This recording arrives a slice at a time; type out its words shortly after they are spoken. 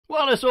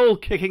Well, it's all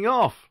kicking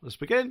off. Let's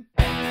begin.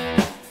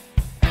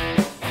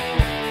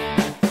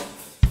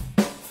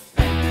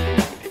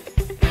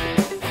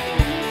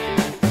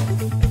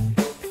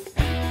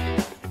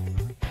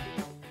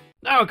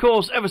 Now, of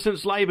course, ever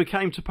since Labour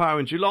came to power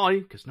in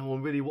July, because no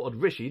one really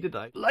wanted Rishi, did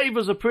they?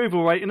 Labour's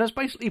approval rating has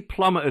basically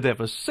plummeted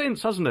ever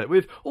since, hasn't it?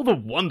 With all the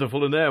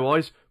wonderful and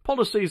airwise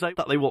policies that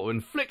they want to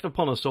inflict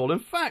upon us all. In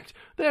fact,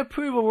 their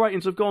approval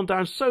ratings have gone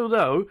down so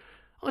low,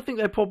 I think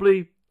they're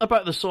probably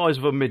about the size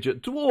of a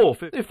midget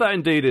dwarf, if that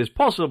indeed is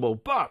possible.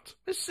 But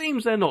it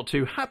seems they're not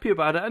too happy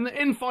about it, and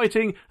the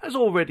infighting has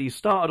already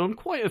started on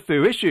quite a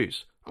few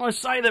issues. I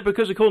say that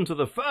because, according to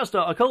the first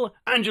article,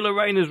 Angela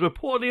Rayner is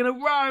reportedly in a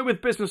row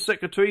with Business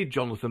Secretary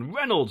Jonathan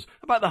Reynolds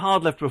about the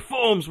hard left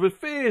reforms, with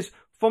fears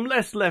from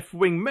less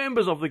left-wing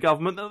members of the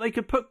government that they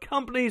could put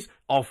companies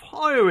off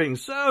hiring.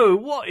 So,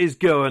 what is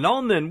going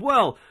on then?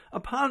 Well,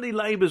 apparently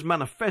Labour's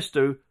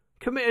manifesto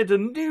committed a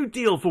new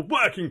deal for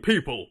working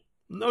people.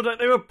 No doubt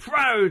they were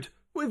proud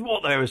with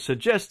what they were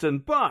suggesting,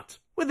 but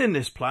within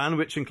this plan,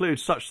 which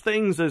includes such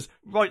things as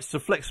rights to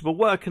flexible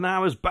working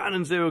hours,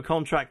 banning zero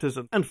contractors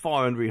and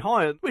fire and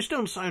rehire, which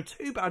don't sound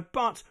too bad,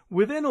 but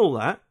within all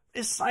that,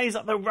 it says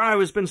that the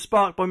row has been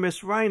sparked by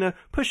Miss Rayner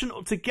pushing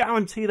up to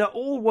guarantee that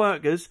all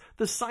workers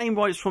the same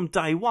rights from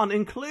day one,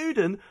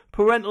 including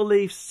parental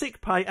leave,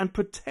 sick pay and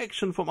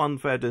protection from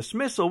unfair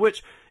dismissal,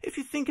 which, if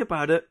you think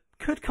about it,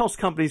 could cost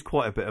companies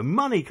quite a bit of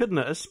money, couldn't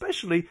it?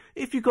 Especially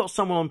if you've got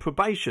someone on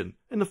probation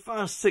in the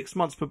first 6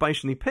 months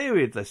probationary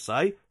period, let's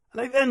say,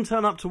 and they then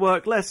turn up to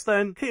work less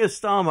than Keir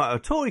Starmer at a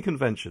Tory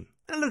convention.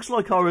 And it looks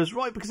like I was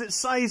right, because it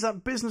says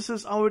that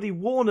businesses are already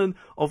warning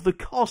of the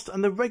cost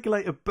and the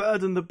regulator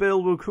burden the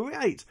bill will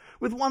create,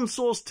 with one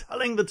source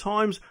telling the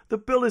Times the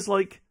bill is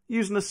like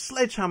using a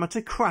sledgehammer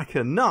to crack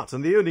a nut,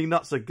 and the only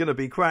nuts that are going to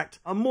be cracked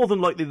are more than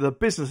likely the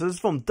businesses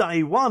from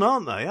day one,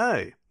 aren't they,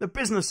 eh? The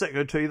Business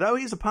Secretary, though,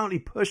 he's apparently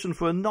pushing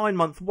for a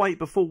 9-month wait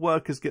before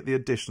workers get the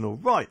additional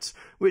rights,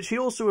 which he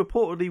also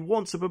reportedly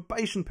wants a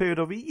probation period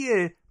of a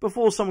year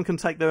before someone can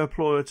take their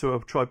employer to a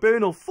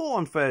tribunal for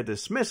unfair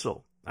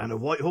dismissal. And a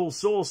Whitehall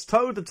source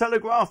told the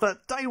Telegraph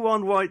that day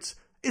one rights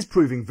is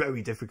proving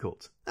very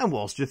difficult. And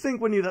whilst you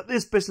think, when you, that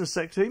this Business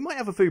Secretary might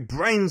have a few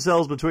brain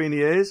cells between the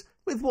ears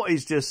with what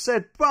he's just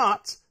said,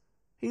 but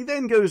he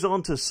then goes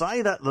on to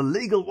say that the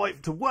legal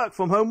right to work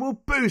from home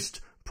will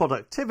boost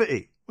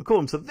productivity,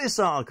 according to this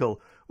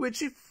article,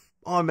 which, if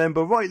I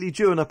remember rightly,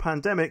 during a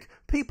pandemic,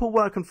 people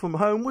working from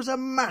home was a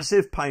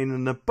massive pain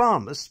in the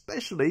bum,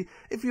 especially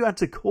if you had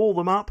to call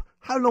them up.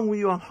 How long were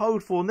you on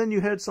hold for? And then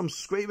you heard some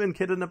screaming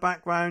kid in the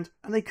background,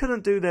 and they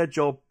couldn't do their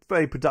job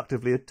very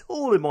productively at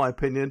all, in my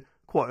opinion,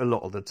 quite a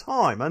lot of the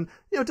time. And,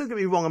 you know, don't get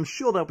me wrong, I'm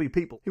sure there'll be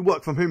people who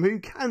work from home who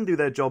can do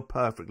their job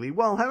perfectly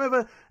well.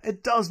 However,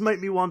 it does make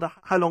me wonder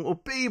how long it'll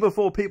be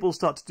before people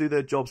start to do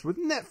their jobs with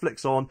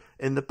Netflix on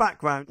in the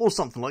background, or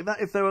something like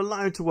that, if they're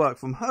allowed to work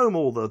from home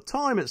all the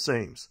time, it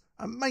seems.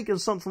 And making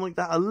something like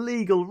that a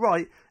legal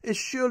right is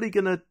surely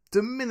going to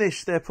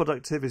diminish their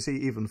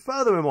productivity even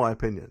further, in my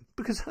opinion.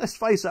 Because let's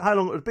face it, how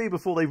long it would be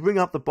before they ring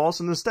up the boss,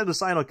 and instead of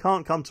saying I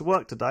can't come to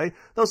work today,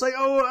 they'll say,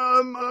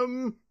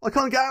 I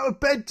can't get out of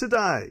bed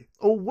today.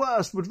 Or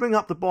worse, would ring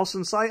up the boss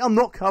and say, I'm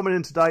not coming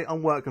in today,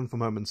 I'm working from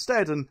home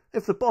instead. And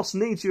if the boss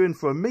needs you in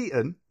for a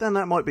meeting, then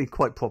that might be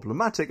quite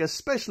problematic,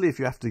 especially if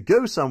you have to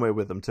go somewhere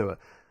with them to it.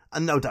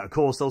 And no doubt, of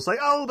course, they'll say,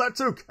 oh,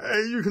 that's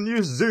okay, you can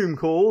use Zoom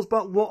calls,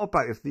 but what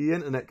about if the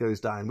internet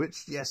goes down?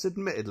 Which, yes,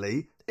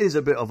 admittedly, is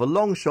a bit of a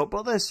long shot,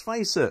 but let's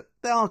face it,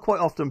 there are quite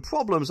often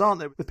problems, aren't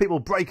there, with people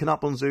breaking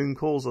up on Zoom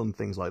calls and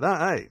things like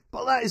that, eh?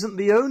 But that isn't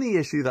the only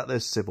issue that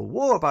there's civil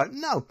war about.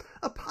 No,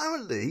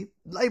 apparently,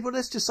 Labour,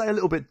 let's just say, a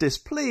little bit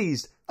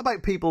displeased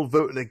about people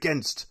voting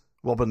against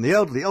robbing the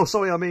elderly. Oh,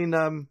 sorry, I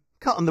mean,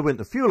 cutting the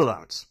winter fuel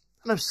allowance.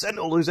 And I've sent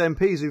all those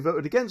MPs who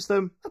voted against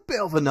them a bit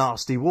of a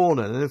nasty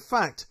warning, and in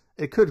fact,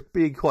 it could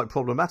be quite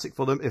problematic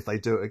for them if they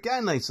do it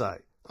again, they say.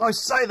 I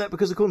say that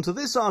because, according to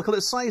this article,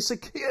 it says Sir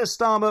Keir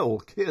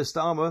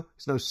Starmer,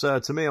 it's no sir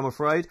to me, I'm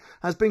afraid,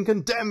 has been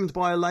condemned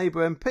by a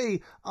Labour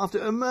MP after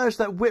it emerged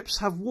that whips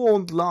have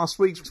warned last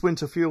week's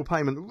winter fuel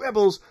payment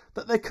rebels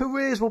that their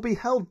careers will be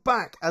held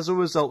back as a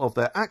result of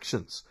their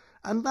actions.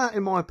 And that,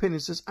 in my opinion,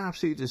 is just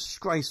absolutely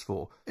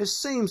disgraceful. It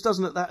seems,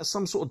 doesn't it, that as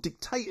some sort of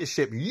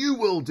dictatorship, you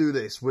will do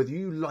this whether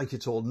you like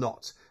it or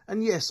not.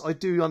 And yes, I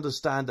do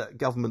understand that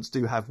governments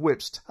do have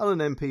whips telling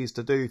MPs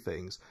to do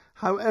things.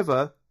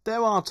 However,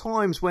 there are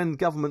times when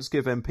governments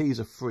give MPs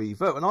a free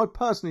vote, and I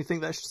personally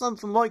think that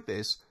something like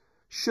this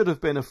should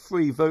have been a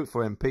free vote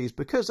for MPs,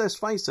 because, let's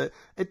face it,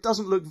 it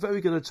doesn't look very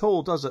good at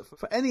all, does it,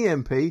 for any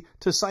MP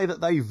to say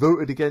that they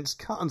voted against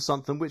cutting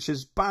something which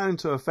is bound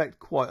to affect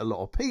quite a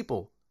lot of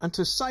people. And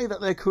to say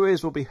that their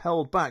careers will be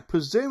held back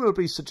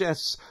presumably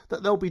suggests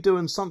that they'll be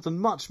doing something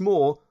much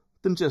more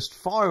than just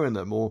firing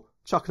them or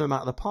chucking them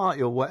out of the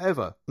party or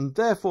whatever. And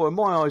therefore, in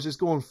my eyes, it's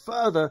gone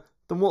further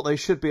than what they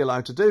should be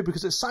allowed to do,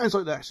 because it sounds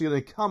like they're actually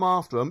going to come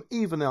after them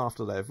even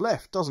after they've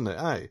left, doesn't it,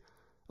 eh?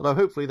 although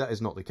hopefully that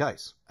is not the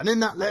case. And in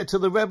that letter to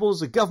the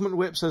rebels, the government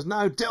whip has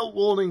now dealt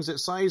warnings. It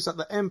says that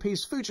the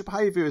MP's future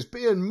behaviour is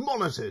being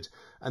monitored,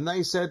 and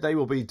they said they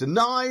will be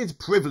denied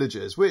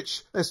privileges,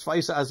 which, let's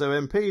face it, as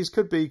their MPs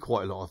could be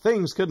quite a lot of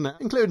things, couldn't it?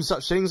 Including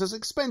such things as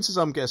expenses,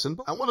 I'm guessing.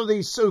 And one of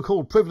these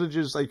so-called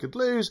privileges they could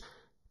lose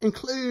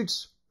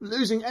includes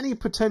losing any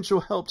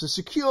potential help to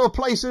secure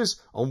places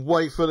on,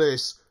 wait for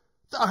this,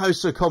 the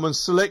House of Commons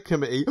Select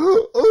Committee.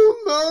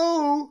 Oh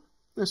no!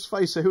 Let's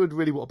face it, who would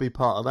really want to be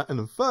part of that in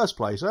the first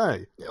place,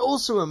 eh? It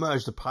also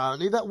emerged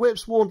apparently that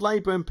whips warned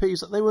Labour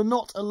MPs that they were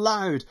not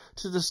allowed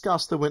to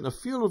discuss the winter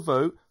fuel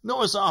vote,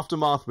 nor its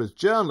aftermath with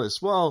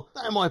journalists. Well,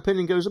 that in my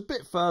opinion goes a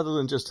bit further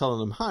than just telling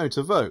them how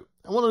to vote.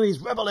 And one of these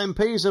rebel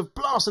MPs have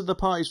blasted the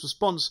party's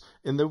response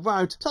in the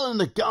rout, telling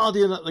The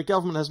Guardian that the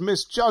government has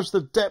misjudged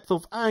the depth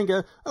of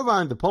anger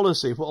around the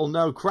policy. Well,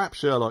 no crap,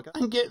 Sherlock.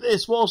 And get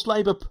this, whilst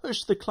Labour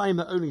pushed the claim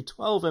that only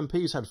 12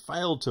 MPs had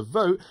failed to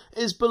vote,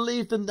 it is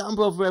believed the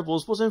number of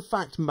rebels was in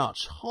fact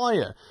much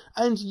higher.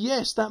 And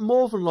yes, that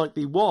more than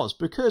likely was,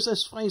 because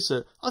let's face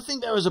it, I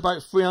think there was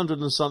about 300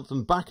 and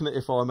something backing it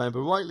if I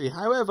remember rightly.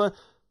 However,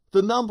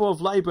 the number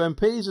of Labour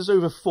MPs is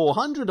over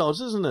 400 odds,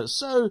 isn't it?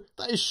 So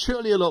that is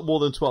surely a lot more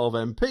than 12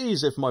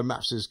 MPs, if my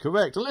maths is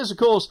correct. Unless, of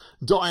course,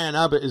 Diane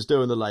Abbott is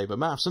doing the Labour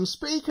maths. And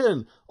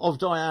speaking of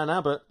Diane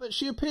Abbott, but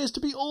she appears to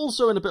be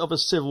also in a bit of a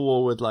civil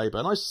war with Labour.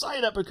 And I say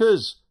that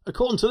because,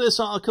 according to this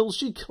article,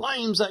 she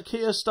claims that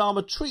Keir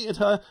Starmer treated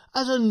her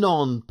as a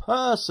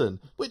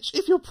non-person. Which,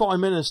 if you're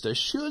Prime Minister,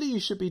 surely you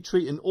should be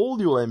treating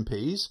all your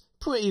MPs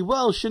pretty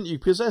well, shouldn't you?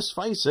 Because let's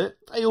face it,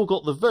 they all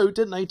got the vote,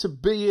 didn't they, to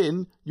be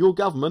in your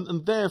government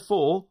and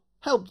therefore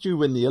helped you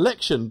win the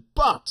election.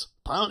 But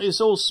apparently it's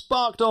all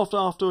sparked off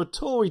after a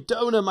Tory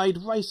donor made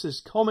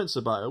racist comments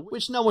about her,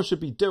 which no one should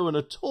be doing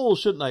at all,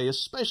 shouldn't they?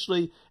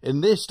 Especially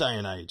in this day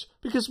and age,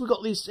 because we've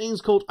got these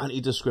things called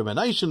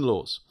anti-discrimination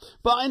laws.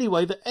 But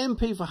anyway, the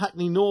MP for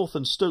Hackney North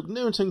and Stoke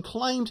Newington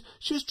claimed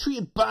she was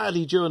treated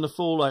badly during the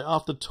fallout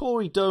after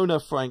Tory donor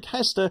Frank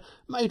Hester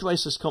made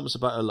racist comments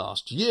about her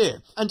last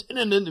year. And in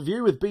an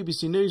interview with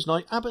BBC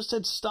Newsnight, Abbott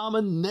said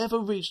Starmer never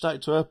reached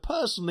out to her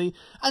personally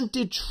and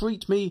did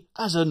treat me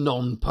as a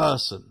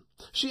non-person.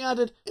 She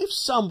added, if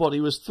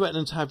somebody was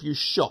threatening to have you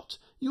shot,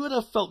 you would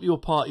have felt your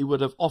party would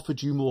have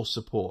offered you more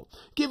support,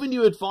 given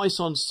you advice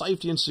on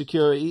safety and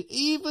security,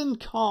 even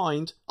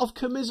kind of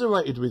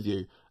commiserated with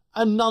you.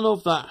 And none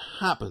of that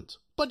happened.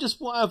 But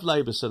just what have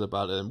Labour said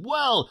about it?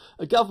 Well,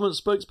 a government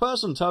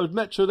spokesperson told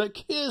Metro that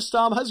Keir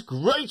Starmer has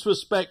great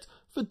respect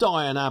for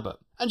Diane Abbott,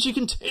 and she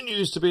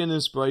continues to be an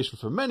inspiration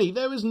for many.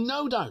 There is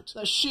no doubt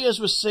that she has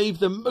received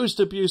the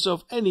most abuse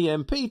of any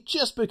MP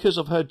just because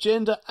of her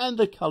gender and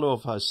the colour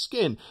of her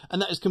skin,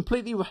 and that is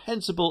completely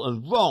reprehensible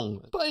and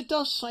wrong. But it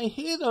does say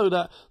here, though,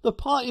 that the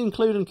party,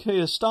 including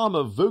Keir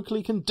Starmer,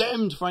 vocally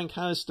condemned Frank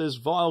Hester's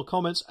vile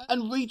comments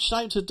and reached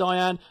out to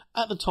Diane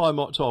at the time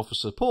to offer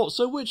support.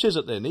 So which is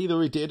it then?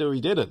 Either he did or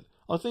he didn't.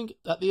 I think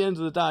at the end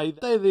of the day,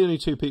 they're the only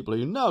two people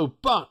who know,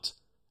 but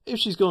if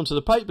she's gone to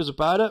the papers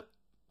about it,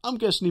 I'm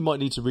guessing he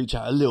might need to reach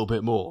out a little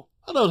bit more.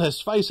 And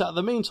let's face it, at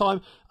the meantime,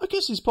 I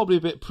guess he's probably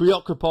a bit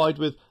preoccupied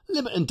with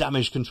limiting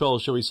damage control,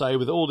 shall we say,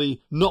 with all the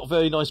not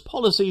very nice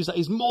policies that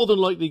he's more than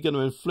likely going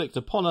to inflict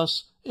upon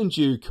us in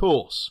due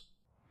course.